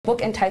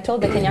Book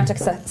entitled The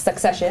Kenyatta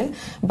Succession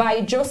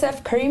by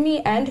Joseph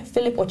Karimi and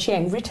Philip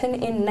Ochieng, written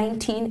in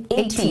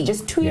 1980,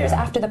 just 2 years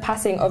after the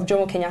passing of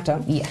Jomo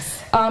Kenyatta.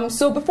 Yes.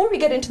 So before we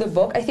get into the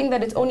book, I think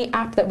that it's only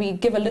apt that we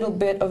give a little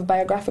bit of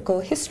biographical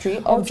history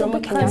of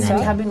Jomo Kenyatta.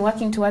 We have been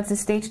working towards the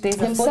state today,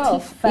 the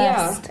himself.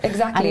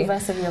 41st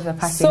anniversary of the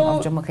passing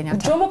of Jomo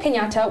Kenyatta. Jomo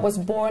Kenyatta was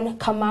born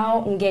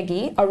Kamau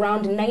Ngegi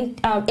around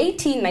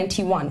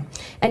 1891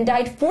 and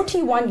died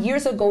 41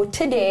 years ago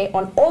today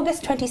on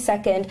August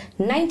 22nd,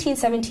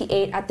 1978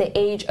 at the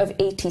age of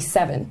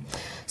 87.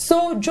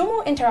 So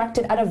Jomo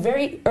interacted at a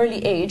very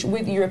early age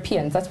with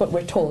Europeans, that's what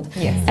we're told.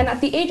 Yes. And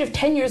at the age of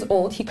 10 years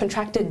old, he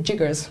contracted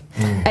jiggers.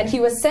 And he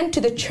was sent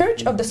to the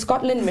Church of the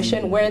Scotland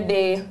Mission where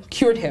they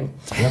cured him.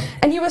 Yep.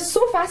 And he was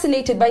so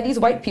fascinated by these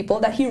white people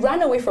that he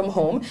ran away from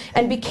home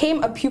and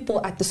became a pupil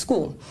at the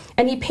school.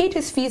 And he paid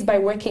his fees by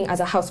working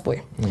as a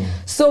houseboy.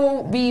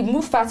 So we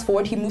move fast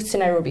forward, he moves to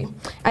Nairobi.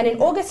 And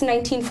in August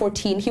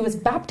 1914, he was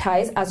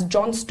baptized as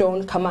John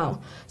Stone Kamau.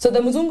 So the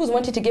Muzungus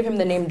wanted to give him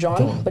the name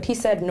John, but he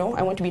said, no,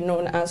 I want to be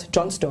known as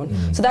John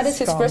Stone. So that is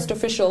his first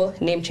official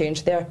name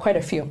change. There are quite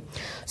a few.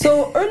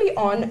 So early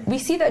on, we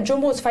see that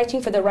Jomo was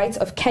fighting for the rights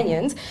of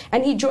Kenyans,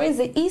 and he joins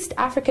the East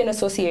African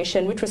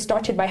Association, which was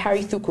started by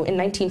Harry Thuku in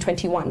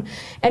 1921,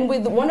 and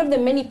with one of the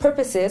many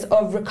purposes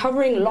of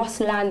recovering lost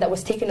land that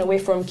was taken away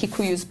from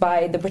Kikuyus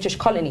by the British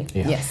colony.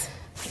 Yes.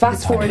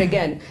 Fast forward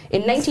again.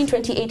 In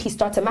 1928, he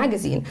starts a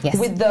magazine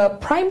with the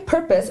prime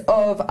purpose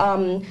of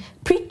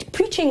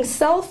preaching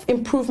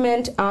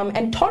self-improvement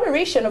and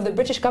toleration of the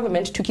British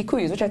government to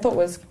Kikuyus, which I thought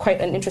was quite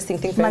an interesting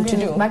thing for him to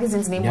do. The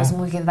magazine's name was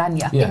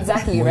Muigedhania.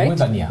 Exactly, right?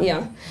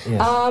 Yes.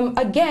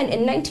 Again,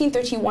 in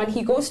 1931,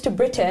 he goes to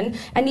Britain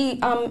and he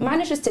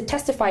manages to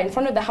testify in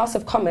front of the House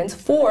of Commons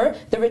for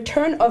the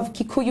return of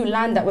Kikuyu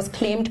land that was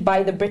claimed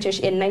by the British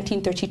in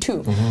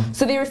 1932.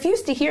 So they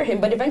refused to hear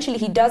him, but eventually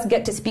he does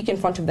get to speak in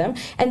front of them.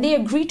 And they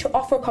agreed to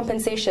offer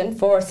compensation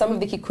for some of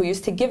the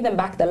Kikuyus to give them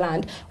back the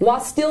land while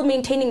still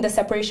maintaining the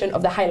separation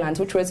of the highlands,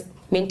 which was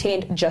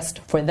maintained just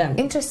for them.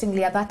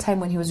 Interestingly, at that time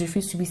when he was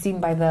refused to be seen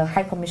by the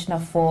High Commissioner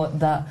for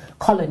the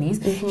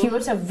colonies, he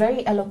wrote a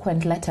very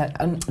eloquent letter,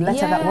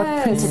 that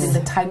was printed in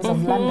the Times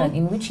of London,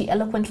 in which he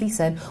eloquently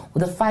said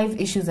the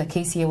 5 issues that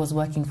KCA was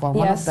working for.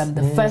 One of them,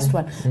 the first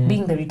one,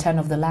 being the return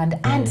of the land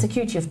and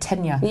security of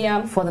tenure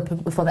for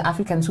the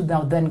Africans who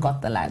now then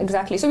got the land.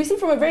 Exactly. So we see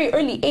from a very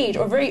early age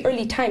or very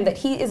early time that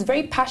he is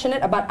very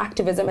passionate about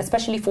activism,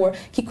 especially for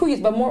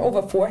Kikuyus, but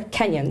moreover for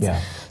Kenyans.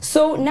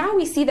 So now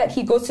we see that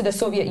he goes to the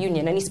Soviet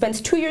Union and he spends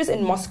 2 years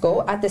in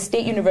Moscow at the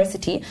State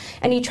University,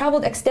 and he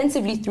traveled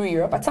extensively through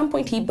Europe. At some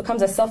point he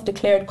becomes a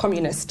self-declared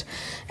communist,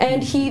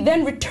 and he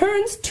then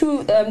returns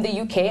to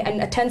the UK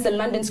and attends the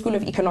London School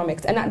of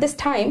Economics, and at this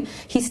time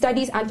he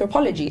studies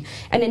anthropology,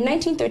 and in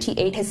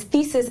 1938 his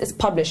thesis is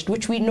published,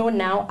 which we know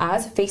now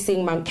as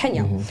Facing Mount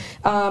Kenya.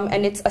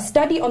 And it's a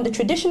study on the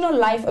traditional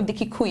life of the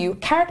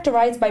Kikuyu,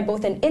 characterized by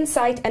both an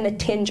insight and a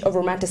tinge of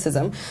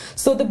romanticism.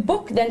 So the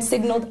book then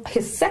signaled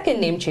his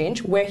second name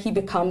change, where he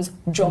becomes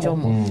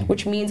Jomo,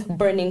 which means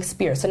burning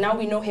spear. So now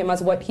we know him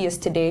as what he is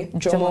today,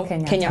 Jomo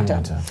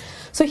Kenyatta.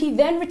 So he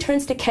then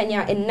returns to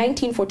Kenya in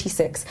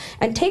 1946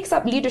 and takes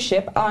up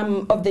leadership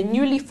of the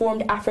newly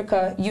formed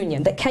Africa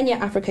Union, the Kenya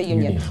Africa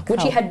Union,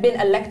 which he had been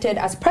elected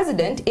as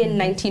president in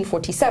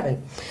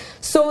 1947.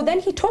 So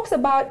then he talks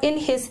about in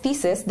his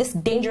thesis this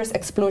dangerous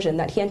explosion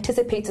that he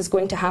anticipates is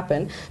going to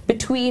happen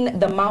between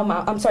the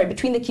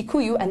between the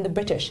Kikuyu and the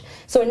British.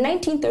 So in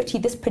 1930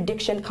 this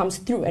prediction comes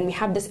through and we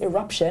have this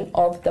eruption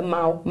of the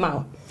Mau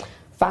Mau.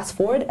 Fast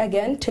forward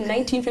again to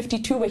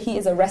 1952 where he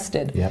is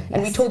arrested.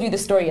 And we told you the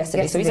story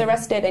yesterday. So he's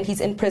arrested and he's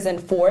in prison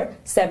for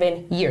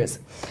 7 years.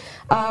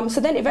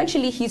 So then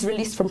eventually he's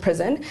released from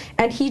prison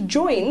and he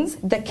joins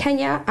the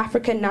Kenya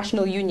African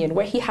National Union,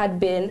 where he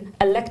had been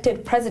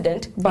elected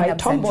president by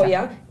Tom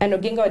Mboya and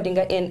Oginga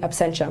Odinga in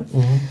absentia.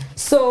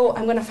 So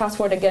I'm going to fast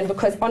forward again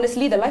because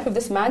honestly the life of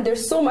this man,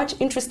 there's so much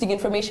interesting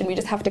information, we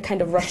just have to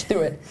kind of rush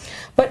through it.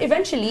 But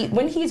eventually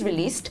when he's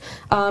released,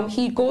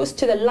 he goes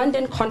to the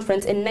London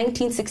Conference in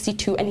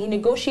 1962 and he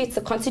negotiates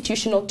the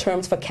constitutional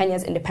terms for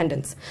Kenya's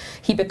independence.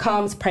 He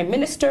becomes prime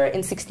minister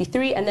in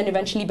 63 and then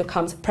eventually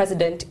becomes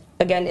president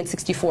again in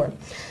 64.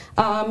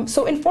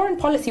 So in foreign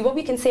policy, what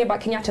we can say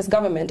about Kenyatta's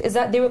government is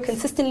that they were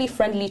consistently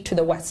friendly to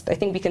the West. I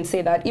think we can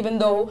say that, even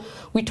though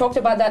we talked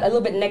about that a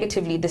little bit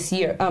negatively this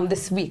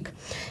week.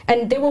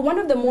 And they were one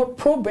of the more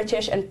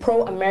pro-British and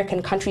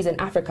pro-American countries in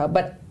Africa,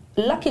 but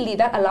luckily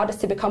that allowed us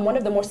to become one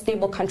of the more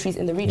stable countries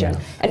in the region.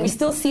 And we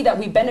still see that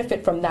we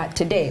benefit from that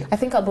today. I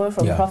think I'll borrow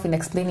from Prof in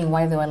explaining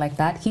why they were like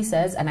that. He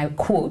says, and I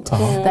quote,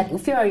 that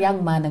if you're a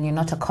young man and you're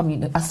not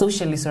a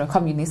socialist or a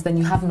communist, then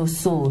you have no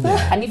soul.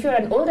 And if you're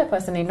an older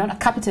person and you're not a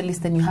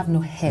capitalist, then you have no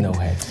head.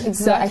 Exactly.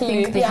 So I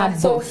think they had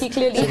both. So he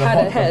clearly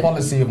had a head. The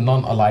policy of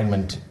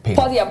non-alignment.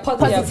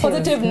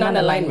 Positive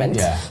non-alignment.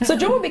 So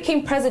Jomo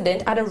became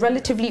president at a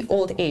relatively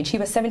old age. He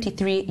was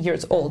 73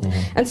 years old.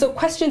 And so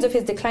questions of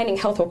his declining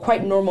health were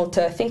quite normal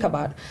to think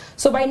about.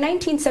 So by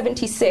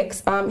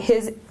 1976,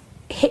 his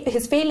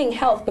his failing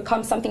health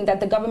becomes something that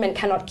the government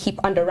cannot keep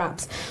under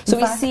wraps. So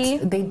In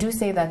fact, they do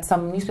say that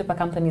some newspaper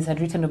companies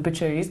had written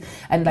obituaries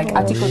and like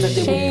articles that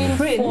they would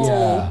print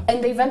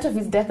in the event of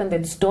his death, and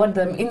they'd stored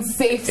them in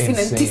safes in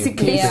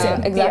anticipation.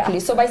 Yeah, exactly.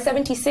 So by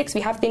 76,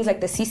 we have things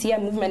like the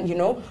CCM movement, you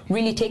know,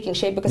 really taking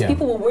shape because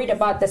people were worried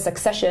about the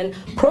succession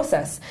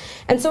process.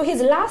 And so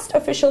his last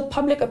official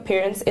public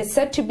appearance is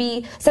said to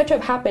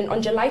have happened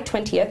on July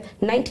 20th,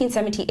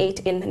 1978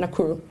 in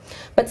Nakuru.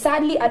 But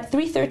sadly, at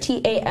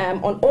 3:30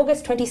 a.m. on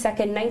August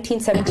 22nd,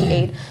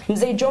 1978,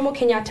 Mzee Jomo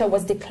Kenyatta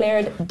was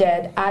declared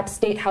dead at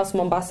State House,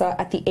 Mombasa,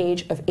 at the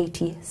age of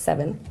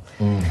 87.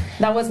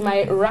 That was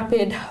my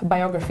rapid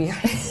biography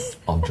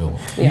of Jomo.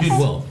 You did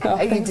well.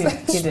 You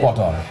did. Spot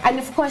on. And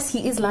of course,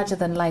 he is larger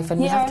than life,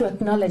 and we have to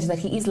acknowledge that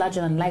he is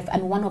larger than life,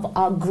 and one of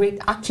our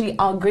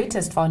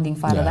greatest founding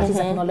father. That is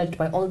acknowledged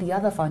by all the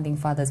other founding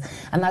fathers,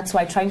 and that's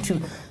why trying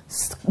to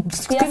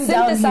skim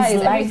down his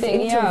life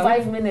into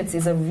 5 minutes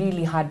is a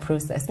really hard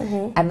process,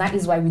 and that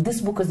is why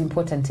this book is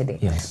important today.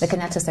 The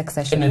Kenyatta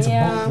succession, and it's a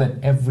book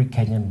that every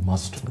Kenyan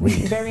must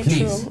read. Very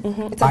true.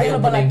 It's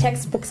available at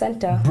Textbook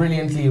Center.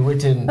 Brilliantly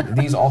written.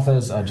 These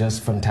authors are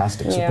just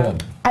fantastic,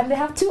 superb. And they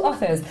have two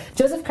authors,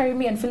 Joseph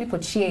Karimi and Philip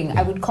Ochieng.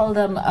 I would call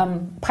them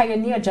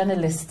pioneer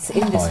journalists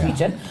in this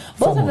region.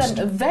 Both of them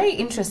are very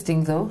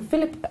interesting, though.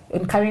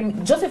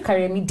 Joseph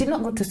Karimi did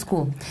not go to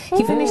school.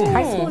 He finished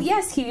high school.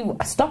 Yes, he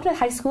stopped at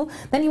high school.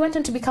 Then he went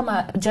on to become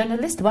a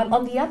journalist. While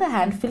on the other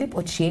hand, Philip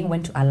Ochieng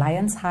went to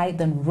Alliance High,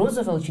 then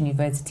Roosevelt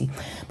University.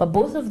 But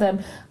both of them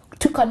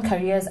took on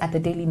careers at the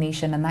Daily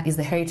Nation, and that is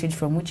the heritage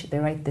from which they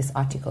write this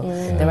article.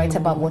 They write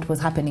about what was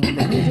happening in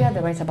the media, they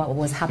write about what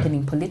was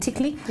happening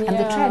politically, and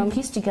they try and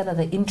piece together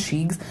the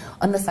intrigues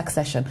on the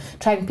succession.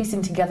 Try and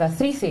piecing together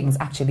three things,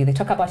 actually. They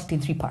talk about it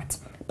in three parts.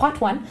 Part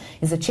one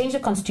is the Change the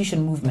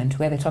Constitution movement,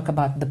 where they talk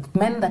about the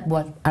men that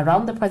were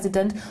around the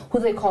president, who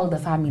they call the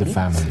family. The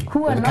family.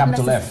 Who are with a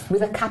capital F.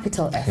 With a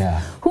capital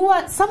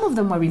F. Some of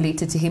them were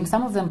related to him,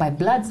 some of them by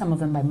blood, some of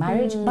them by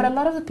marriage, but a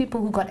lot of the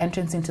people who got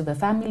entrance into the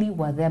family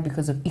were there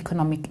because of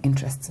economic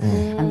interests.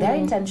 And their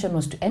intention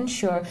was to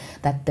ensure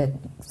that the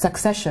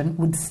succession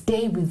would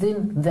stay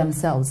within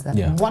themselves. That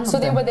one of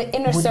them they were the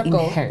inner circle.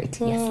 Inherit.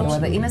 Yes, they were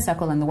the inner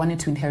circle, and they wanted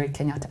to inherit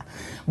Kenyatta.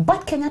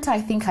 But Kenyatta, I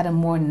think, had a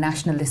more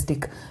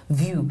nationalistic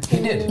view.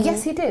 He did.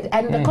 Yes, he did.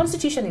 And the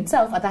constitution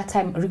itself at that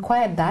time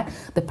required that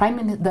the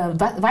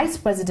vice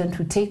president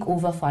would take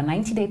over for a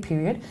 90-day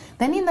period.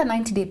 Then in the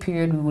 90-day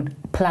period, we would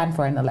plan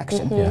for an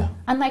election.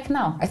 Unlike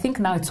now, I think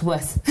now it's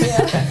worse.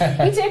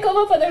 We take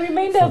over for the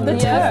remainder of the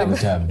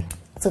term.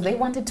 So they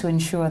wanted to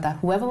ensure that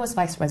whoever was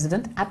vice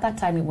president, at that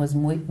time it was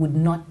Moi, would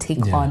not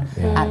take on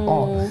at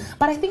all.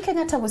 But I think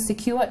Kenyatta was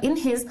secure in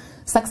his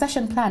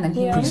succession plan, and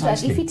he knew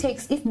that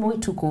if Moi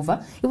took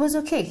over, it was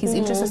okay. His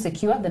interests were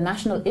secure, the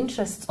national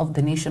interests of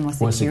the nation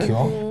were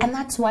secure. And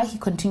that's why he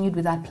continued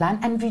with that plan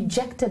and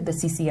rejected the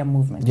CCM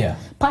movement.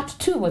 Part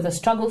two was a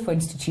struggle for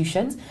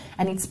institutions,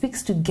 and it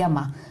speaks to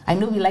Gema. I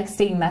know we like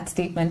saying that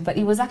statement, but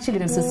it was actually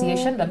an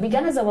association that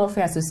began as a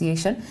welfare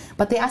association,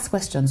 but they asked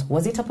questions.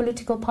 Was it a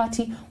political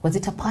party? Was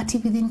it a party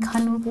within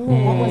KANU?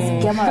 What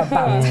was Gema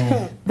about?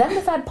 Then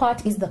the third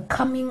part is the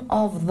coming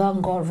of the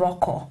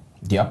Ngoroko.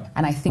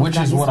 And I think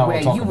that is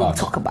where you will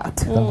talk about.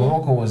 The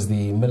Ngoroko was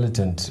the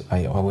militant,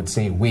 I would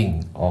say,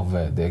 wing of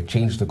the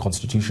Change the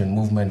Constitution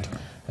movement,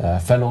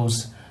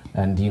 fellows,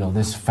 and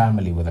this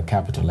family with a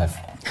capital F.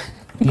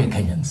 Dear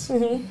Kenyans,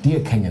 dear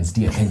Kenyans,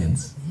 dear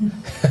Kenyans.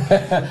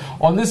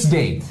 On this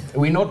day,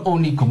 we not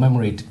only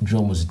commemorate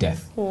Jomo's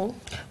death,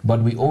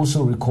 but we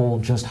also recall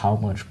just how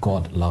much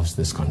God loves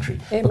this country.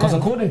 Because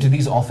according to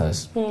these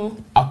authors,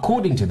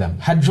 according to them,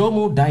 had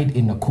Jomo died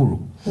in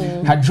Nakuru,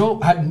 had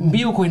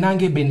Mbiu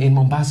Koinange been in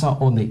Mombasa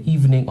on the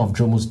evening of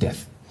Jomo's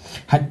death,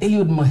 had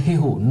Eliud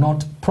Maheho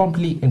not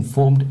promptly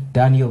informed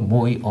Daniel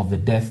Moi of the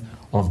death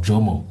of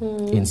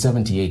Jomo in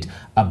 78,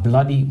 a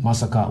bloody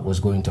massacre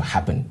was going to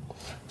happen.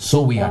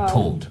 So we are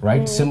told,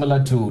 right?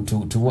 Similar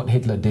to what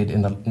Hitler did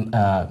in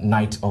the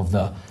night of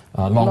the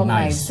Long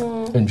Knives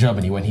in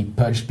Germany, when he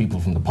purged people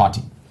from the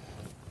party.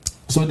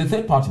 So in the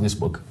third part of this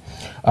book,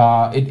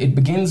 it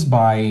begins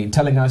by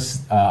telling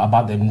us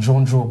about the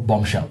Njonjo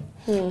bombshell.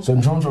 So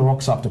Njonjo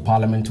rocks up to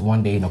Parliament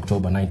one day in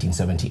October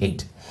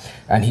 1978.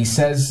 And he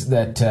says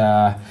that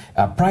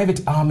a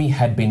private army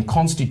had been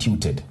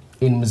constituted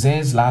in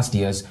Mzee's last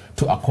years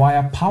to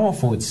acquire power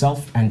for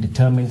itself and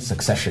determine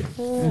succession,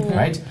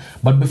 right?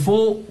 But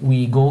before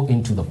we go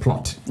into the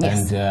plot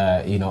and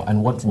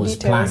and what was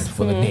planned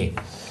for the day,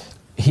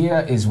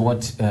 here is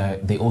what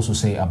they also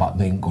say about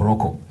the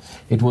Ngoroko.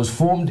 It was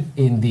formed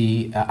in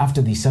the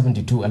after the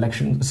 74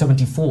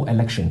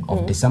 election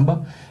of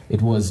December.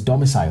 It was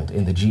domiciled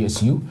in the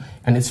GSU,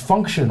 and its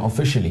function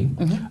officially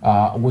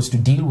was to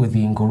deal with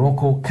the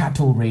Ngoroko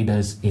cattle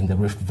raiders in the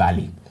Rift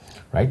Valley.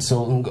 Right,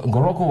 so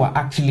Ngoroko were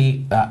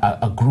actually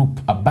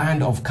a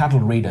band of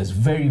cattle raiders,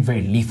 very,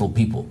 very lethal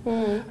people.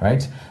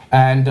 right?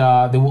 And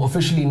they were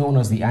officially known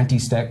as the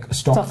Anti-Stock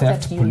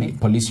Theft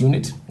Police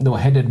Unit. They were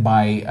headed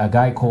by a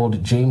guy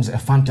called James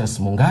Ephantus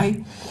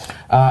Mungai.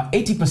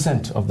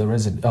 80% of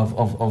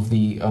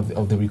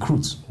the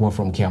recruits were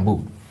from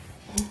Kiambu.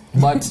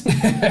 But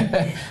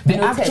the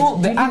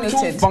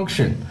actual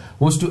function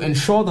was to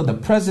ensure that the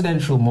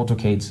presidential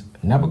motorcades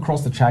never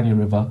crossed the Chani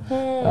River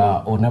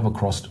or never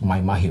crossed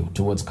Mai Mahiu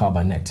towards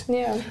Kabanet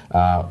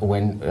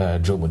when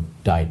Jomo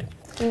died.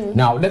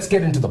 Now let's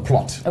get into the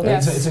plot. Okay.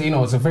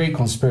 It's a very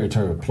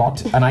conspiratorial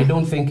plot, and I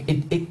don't think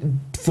it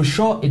for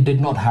sure it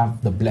did not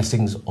have the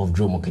blessings of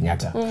Jomo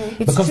Kenyatta,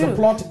 because the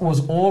plot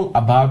was all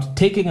about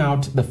taking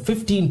out the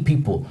 15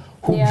 people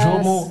who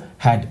Jomo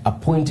had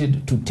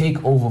appointed to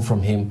take over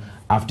from him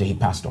after he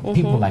passed on.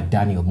 People like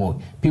Daniel Moi,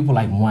 people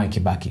like Mwai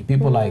Kibaki,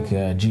 people like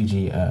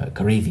Gigi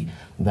Karevi,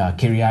 the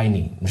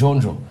Kiriaini,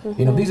 Jonjo.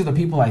 You know, these are the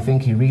people I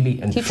think he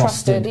really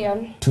entrusted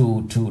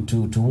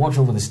to watch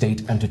over the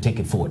state and to take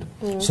it forward.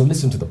 So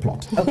listen to the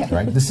plot. Okay.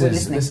 Right? This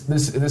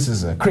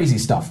is crazy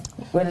stuff.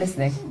 We're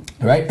listening.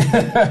 Right?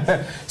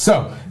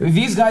 So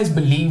these guys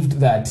believed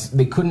that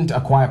they couldn't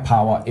acquire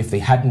power if they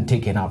hadn't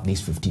taken out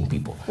these 15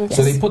 people.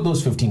 So they put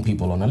those 15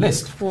 people on a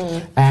list.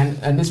 And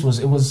it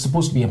was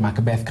supposed to be a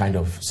Macbeth kind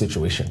of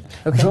situation.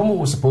 Jomo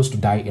was supposed to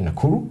die in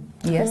Nakuru.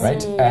 Yes.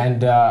 Right.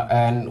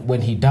 And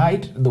when he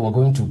died, they were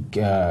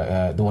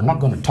not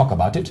going to talk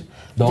about it.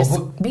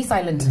 Just be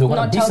silent. They were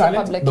going to be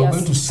silent. They were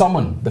going to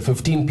summon the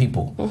 15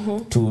 people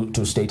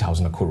to State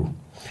House Nakuru.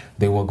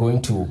 They were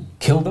going to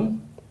kill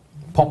them,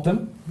 pop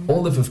them,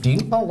 all the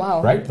 15. Oh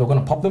wow! Right. They were going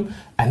to pop them,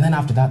 and then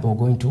after that, they were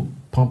going to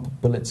pump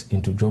bullets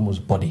into Jomo's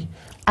body.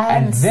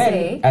 And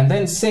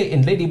then say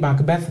in Lady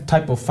Macbeth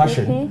type of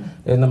fashion,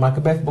 in the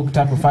Macbeth book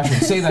type of fashion,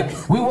 say that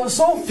we were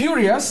so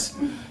furious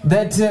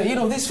that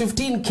these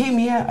 15 came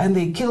here and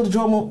they killed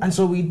Jomo, and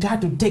so we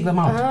had to take them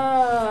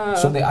out.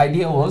 So the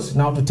idea was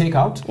now to take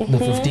out the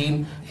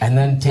 15 and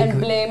then take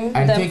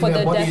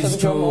their bodies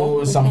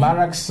to some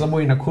barracks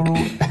somewhere in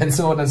Nakuru and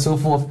so on and so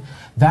forth.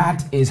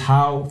 That is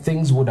how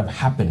things would have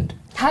happened.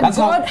 Had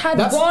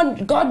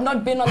God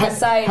not been on the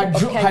side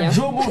of Kenya. Had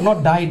Jomo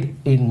not died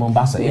in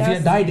Mombasa, if he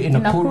had died in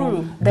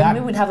Nakuru, then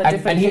we would have a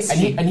different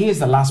history. And here's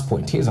the last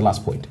point.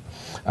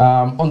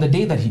 On the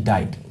day that he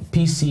died,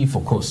 PC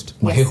for Coast,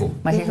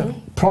 Maheho,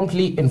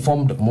 promptly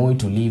informed Moi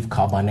to leave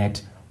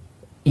Kabanet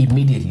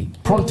immediately.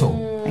 Pronto.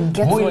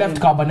 Moi left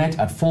Kabanet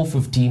at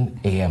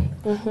 4:15 a.m.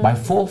 By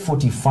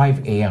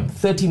 4:45 a.m.,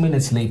 30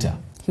 minutes later,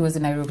 he was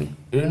in Nairobi.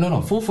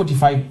 No,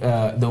 4:45.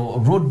 The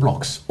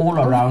roadblocks all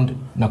around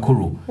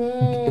Nakuru.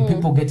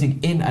 People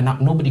getting in and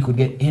out. Nobody could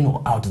get in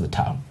or out of the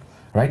town.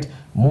 Right?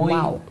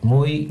 Moi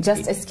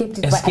just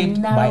escaped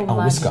by a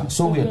whisker.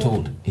 So we are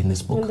told in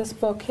this book. In this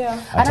book, yeah.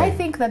 And I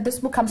think that this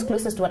book comes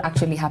closest to what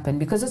actually happened,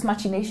 because those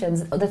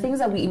machinations, the things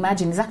that we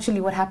imagine, is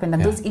actually what happened,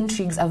 and those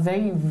intrigues are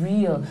very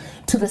real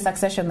to the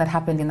succession that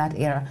happened in that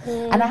era.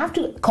 And I have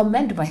to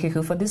commend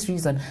Mahehu for this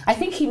reason. I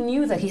think he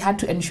knew that he had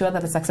to ensure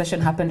that the succession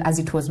happened as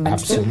it was meant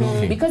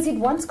to, because he'd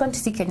once gone to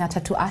see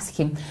Kenyatta to ask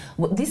him,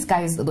 these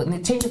guys,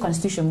 the Change the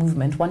Constitution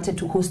movement, wanted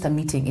to host a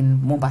meeting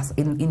in Mombasa,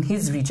 in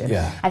his region,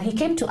 and he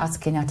came to ask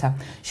Kenyatta,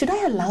 should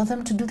I allow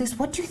them to do this?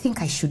 What do you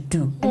think I should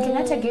do? And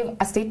Kenyatta gave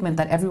a statement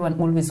that everyone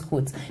always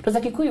quotes. It was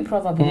a Kikuyu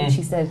proverb in which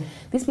she said,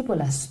 these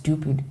people are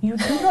stupid. You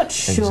do not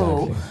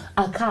show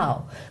a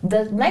cow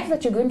the knife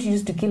that you're going to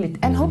use to kill it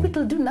and hope it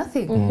will do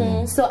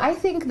nothing. So I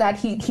think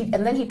that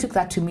and then he took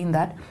that to mean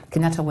that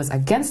Kenyatta was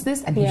against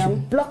this and he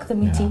should block the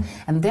meeting,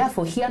 and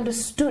therefore he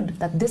understood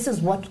that this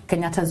is what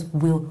Kenyatta's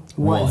will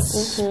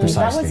was. If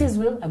that was his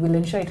will, I will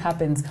ensure it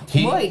happens.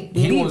 He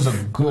was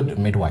a good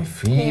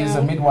midwife. He is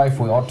a midwife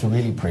we ought to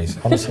really praise.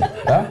 Honestly,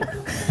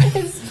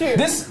 it's true.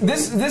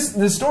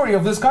 The story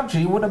of this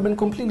country would have been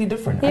completely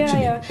different.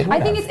 Actually, I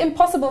think it's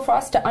impossible for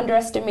us to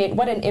underestimate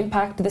what an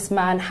impact this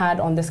man had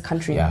on this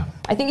country.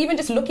 I think even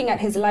just looking at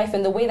his life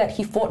and the way that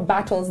he fought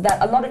battles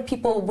that a lot of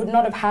people would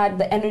not have had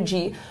the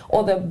energy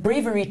or the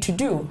bravery to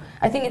do.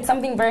 I think it's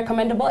something very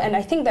commendable, and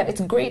I think that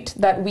it's great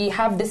that we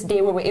have this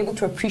day where we're able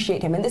to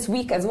appreciate him, and this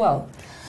week as well.